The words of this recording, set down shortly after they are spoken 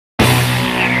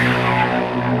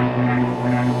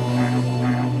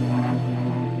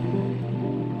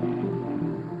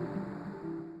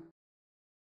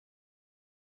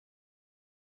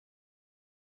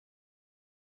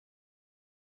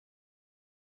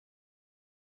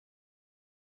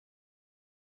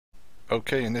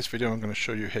Okay, in this video I'm going to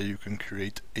show you how you can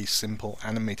create a simple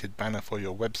animated banner for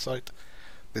your website.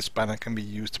 This banner can be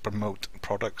used to promote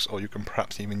products, or you can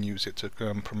perhaps even use it to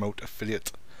promote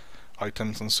affiliate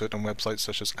items on certain websites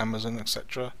such as Amazon,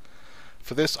 etc.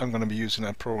 For this I'm going to be using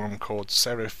a program called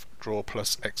Serif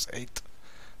Drawplus X8.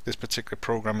 This particular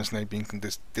program is now being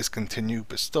discontinued,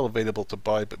 but still available to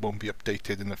buy, but won't be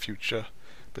updated in the future,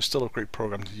 but still a great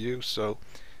program to use. So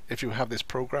if you have this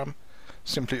program,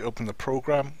 simply open the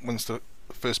program. Once the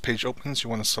first page opens, you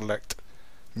want to select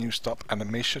New Stop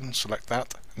Animation, select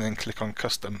that, and then click on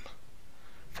Custom.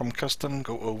 From Custom,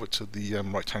 go over to the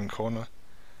right hand corner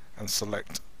and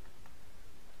select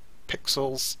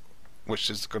Pixels,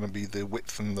 which is going to be the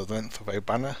width and the length of our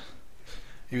banner.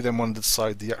 You then want to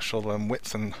decide the actual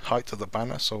width and height of the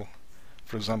banner. So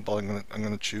for example, I'm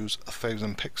going to choose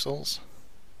 1000 pixels,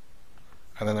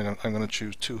 and then I'm going to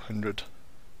choose 200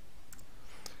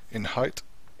 in height.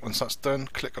 Once that's done,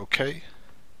 click OK.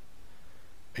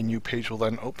 A new page will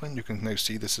then open. You can now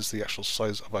see this is the actual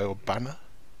size of our banner.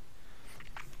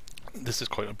 This is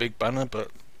quite a big banner, but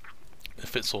it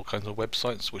fits all kinds of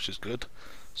websites, which is good.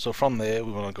 So from there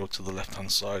we want to go to the left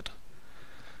hand side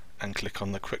and click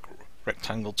on the quick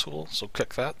rectangle tool. So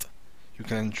click that. You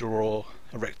can then draw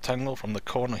a rectangle from the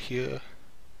corner here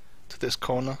to this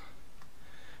corner.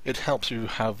 It helps you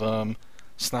have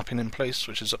snapping in place,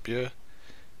 which is up here.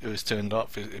 It was turned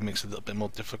off. It makes it a little bit more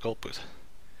difficult, but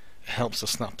it helps to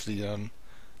snap the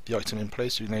item in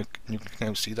place. You can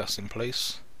now see that's in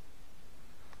place.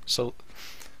 So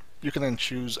you can then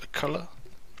choose a color.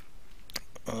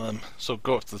 So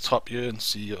go up to the top here and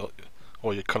see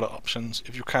all your color options.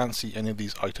 If you can't see any of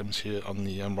these items here on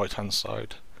the right hand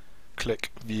side,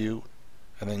 click View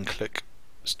and then click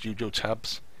Studio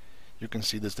tabs. You can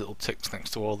see there's little ticks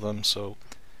next to all of them. So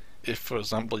if, for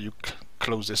example, you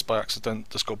close this by accident,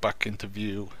 just go back into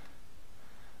View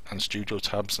and Studio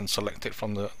tabs and select it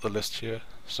from the list here.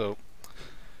 So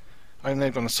I'm now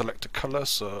going to select a color,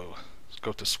 so let's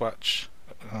go to swatch.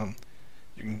 You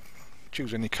can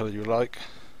choose any color you like.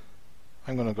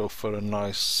 I'm going to go for a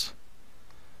nice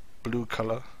blue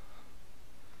color.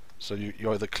 So you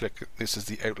either click, this is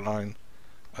the outline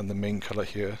and the main color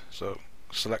here, so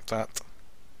select that,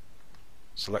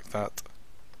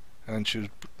 and then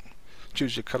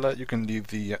choose your color. You can leave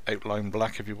the outline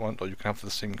black if you want, or you can have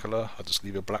the same color. I'll just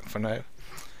leave it black for now.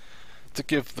 To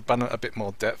give the banner a bit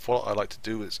more depth, what I like to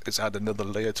do is add another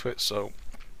layer to it. So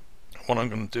what I'm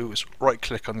going to do is right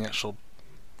click on the actual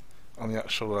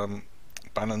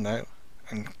banner now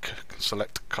and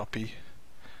select copy,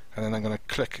 and then I'm going to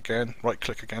click again, right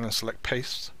click again and select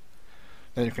paste.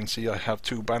 Now you can see I have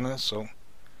two banners so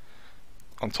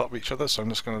on top of each other, so I'm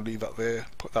just going to leave that there,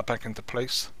 put that back into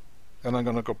place. Then I'm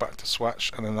going to go back to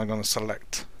swatch, and then I'm going to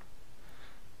select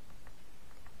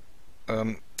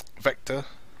vector,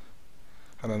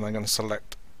 and then I'm going to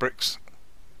select bricks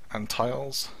and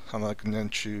tiles, and I can then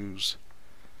choose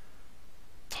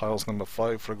tiles number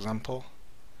 5, for example.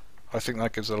 I think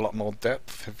that gives a lot more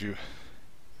depth if you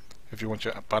want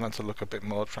your banner to look a bit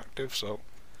more attractive. So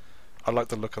I like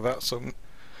the look of that.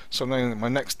 So now my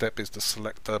next step is to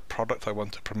select the product I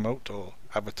want to promote or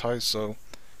advertise. So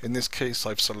in this case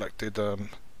I've selected,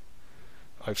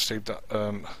 I've saved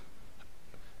an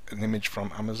image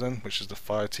from Amazon, which is the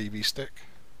Fire TV stick.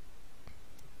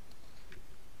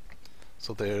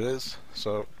 So there it is.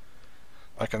 So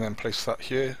I can then place that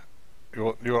here.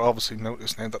 You'll obviously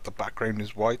notice now that the background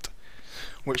is white,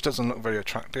 which doesn't look very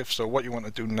attractive. So what you want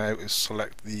to do now is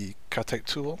select the cutout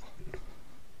tool,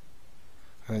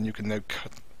 and then you can now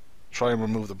try and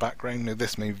remove the background. Now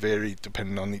this may vary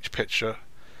depending on each picture.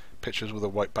 Pictures with a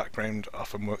white background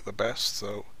often work the best,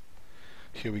 so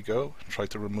here we go. Try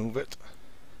to remove it.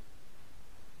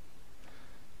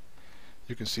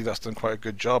 You can see that's done quite a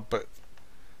good job, but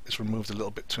it's removed a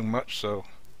little bit too much. So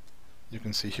you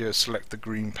can see here, select the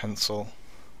green pencil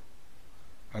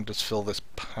and just fill this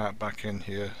part back in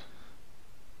here.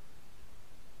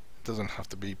 It doesn't have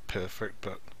to be perfect,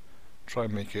 but try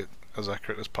and make it as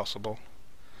accurate as possible.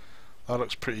 That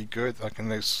looks pretty good. I can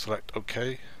now select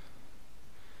OK,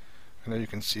 and now you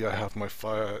can see I have my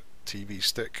Fire TV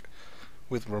stick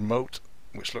with remote,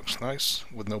 which looks nice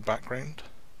with no background.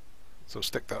 So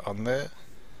stick that on there.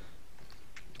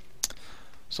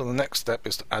 So the next step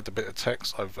is to add a bit of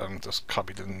text. I've just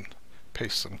copied and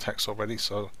pasted some text already,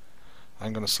 so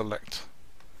I'm going to select,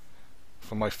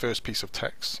 for my first piece of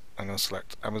text, I'm going to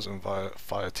select Amazon via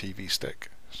Fire TV stick.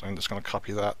 So I'm just going to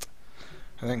copy that,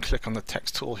 and then click on the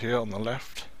text tool here on the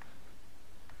left,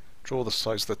 draw the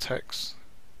size of the text.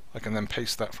 I can then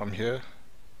paste that from here.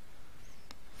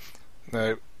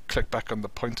 Now click back on the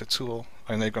pointer tool.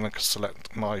 I'm now going to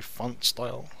select my font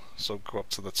style. so go up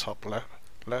to the top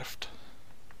left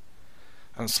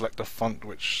and select a font,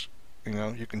 which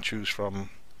you can choose from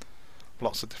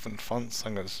lots of different fonts.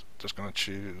 I'm just going to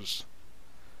choose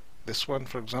this one,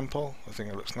 for example. I think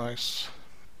it looks nice.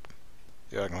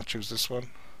 Yeah, I'm going to choose this one.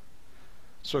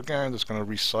 So again, I'm just going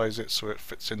to resize it so it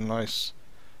fits in nice.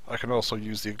 I can also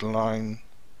use the align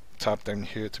tab down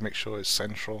here to make sure it's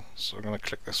central. So I'm going to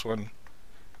click this one,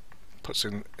 puts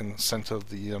in the center of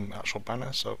the actual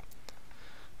banner. So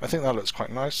I think that looks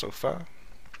quite nice so far.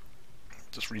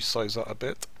 Just resize that a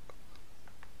bit.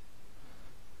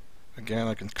 Again,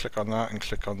 I can click on that and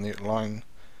click on the align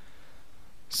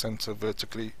center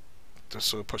vertically just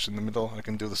so it puts in the middle. I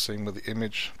can do the same with the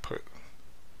image,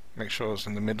 make sure it's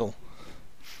in the middle.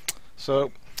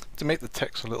 So to make the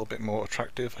text a little bit more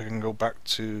attractive, I can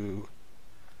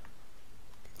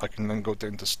then go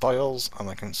down to styles, and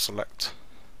I can select,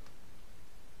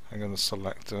 I'm going to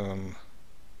select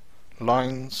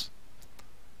lines.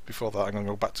 Before that, I'm going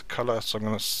to go back to color, so I'm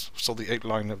going to, so the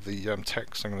outline of the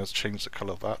text, I'm going to change the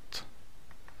color of that.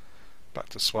 Back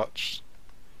to swatch.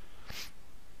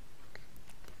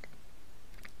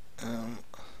 I'm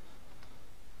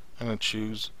going to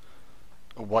choose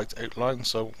a white outline,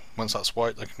 so once that's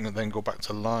white, I can then go back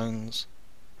to lines.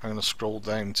 I'm going to scroll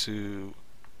down to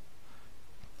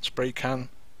spray can,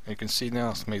 and you can see now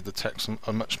it's made the text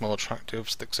much more attractive,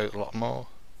 sticks out a lot more.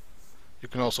 You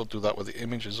can also do that with the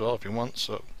image as well if you want,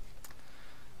 so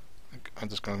I'm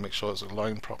just going to make sure it's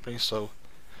aligned properly. So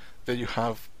there you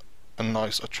have a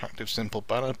nice, attractive, simple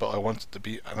banner, but I want it to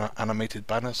be an animated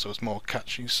banner so it's more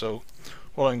catchy. So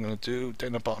what I'm going to do,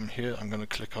 down the bottom here, I'm going to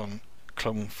click on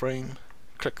clone frame,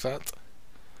 click that.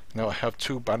 Now I have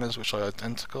two banners which are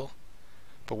identical,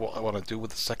 but what I want to do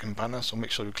with the second banner, so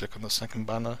make sure you click on the second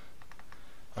banner.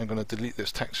 I'm going to delete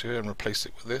this text here and replace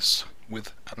it with this,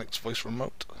 with Alex Voice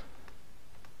Remote.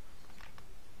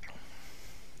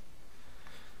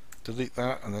 Delete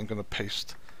that, and then I'm going to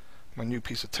paste my new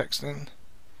piece of text in.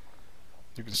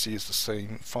 You can see it's the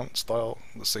same font style,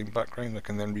 the same background. I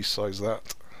can then resize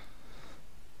that.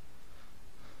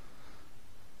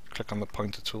 Click on the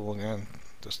pointer tool again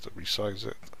just to resize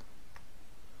it.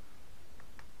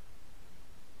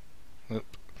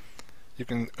 Nope. You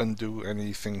can undo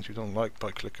any things you don't like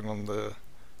by clicking on the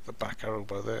back arrow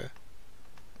by there.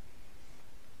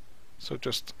 So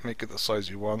just make it the size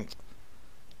you want.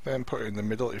 Then put it in the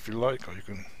middle if you like, or you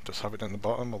can just have it in the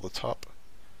bottom or the top.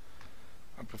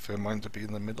 I prefer mine to be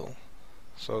in the middle.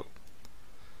 So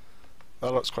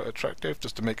that looks quite attractive.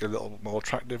 Just to make it a little more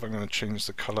attractive, I'm going to change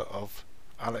the color of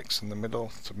Alex in the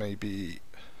middle to maybe,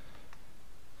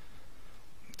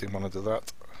 didn't want to do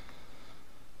that.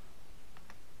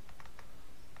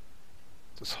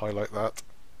 Just highlight that.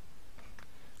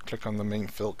 Click on the main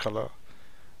fill color.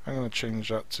 I'm going to change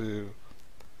that to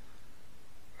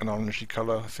an orangey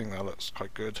colour. I think that looks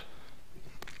quite good.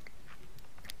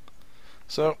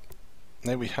 So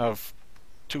now we have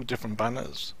two different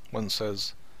banners. One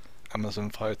says Amazon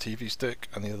Fire TV Stick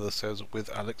and the other says with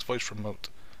Alex Voice Remote.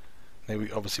 Now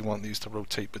we obviously want these to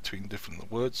rotate between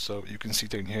different words, so you can see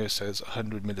down here it says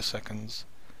 100 milliseconds.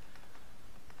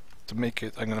 To make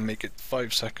it, I'm going to make it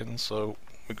 5 seconds, so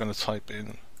we're going to type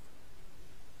in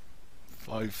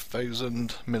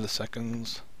 5,000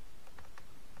 milliseconds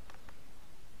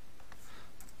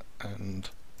and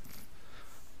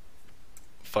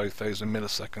 5,000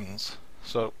 milliseconds.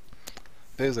 So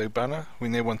there's a banner. We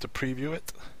now want to preview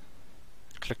it.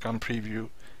 Click on preview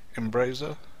in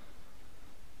browser.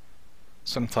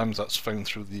 Sometimes that's found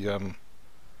through the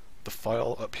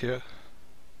file up here.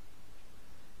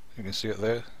 You can see it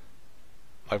there.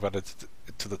 I've added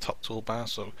it to the top toolbar,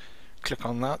 so click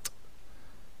on that.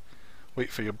 Wait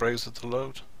for your browser to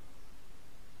load.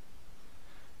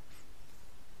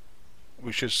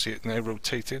 We should see it now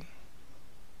rotating.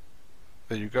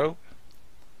 There you go.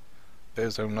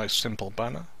 There's our nice simple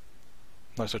banner.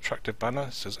 Nice attractive banner.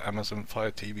 It says Amazon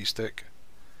Fire TV Stick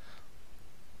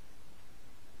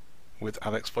with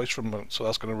Alex Voice Remote. So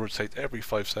that's going to rotate every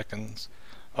 5 seconds.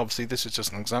 Obviously this is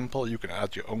just an example. You can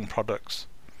add your own products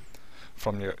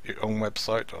from your own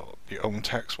website or your own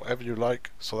text, whatever you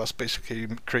like. So that's basically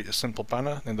create a simple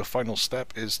banner. Then the final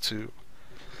step is to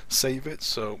save it.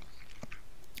 So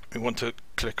we want to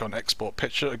click on export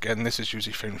picture. Again, this is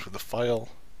usually found with the file.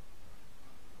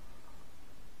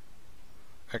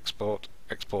 Export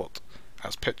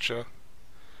as picture.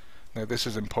 Now this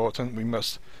is important. We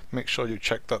must make sure you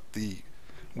check that the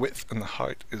width and the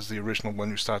height is the original one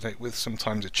you start out with.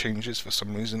 Sometimes it changes for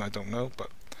some reason, I don't know, but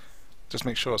just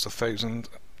make sure it's 1000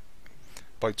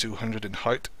 by 200 in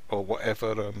height or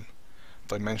whatever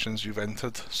dimensions you've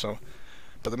entered. So,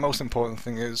 but the most important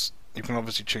thing is You can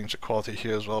obviously change the quality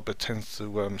here as well, but it tends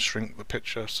to shrink the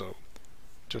picture, so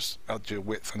just add your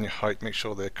width and your height, make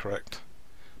sure they're correct.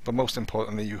 But most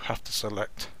importantly, you have to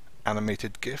select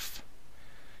animated GIF.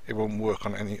 It won't work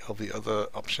on any of the other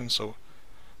options, so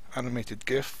animated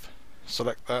GIF,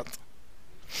 select that.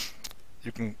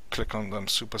 You can click on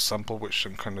super sample, which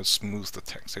can kind of smooth the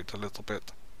text out a little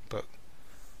bit, but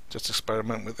just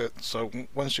experiment with it. So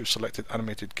once you've selected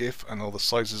animated GIF and all the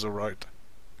sizes are right,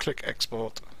 click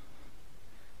export.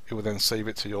 It will then save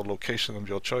it to your location of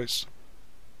your choice.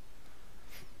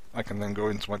 I can then go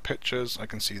into my pictures, I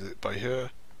can see it by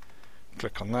here,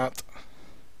 click on that,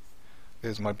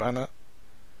 there's my banner.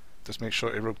 Just make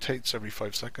sure it rotates every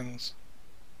 5 seconds,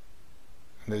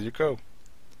 and there you go.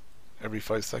 Every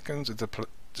 5 seconds it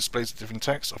displays a different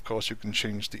text. Of course you can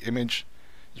change the image,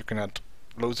 you can add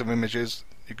loads of images,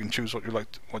 you can choose what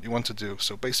you want to do.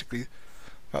 So basically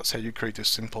that's how you create a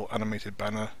simple animated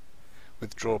banner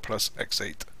with Drawplus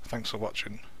X8. Thanks for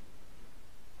watching.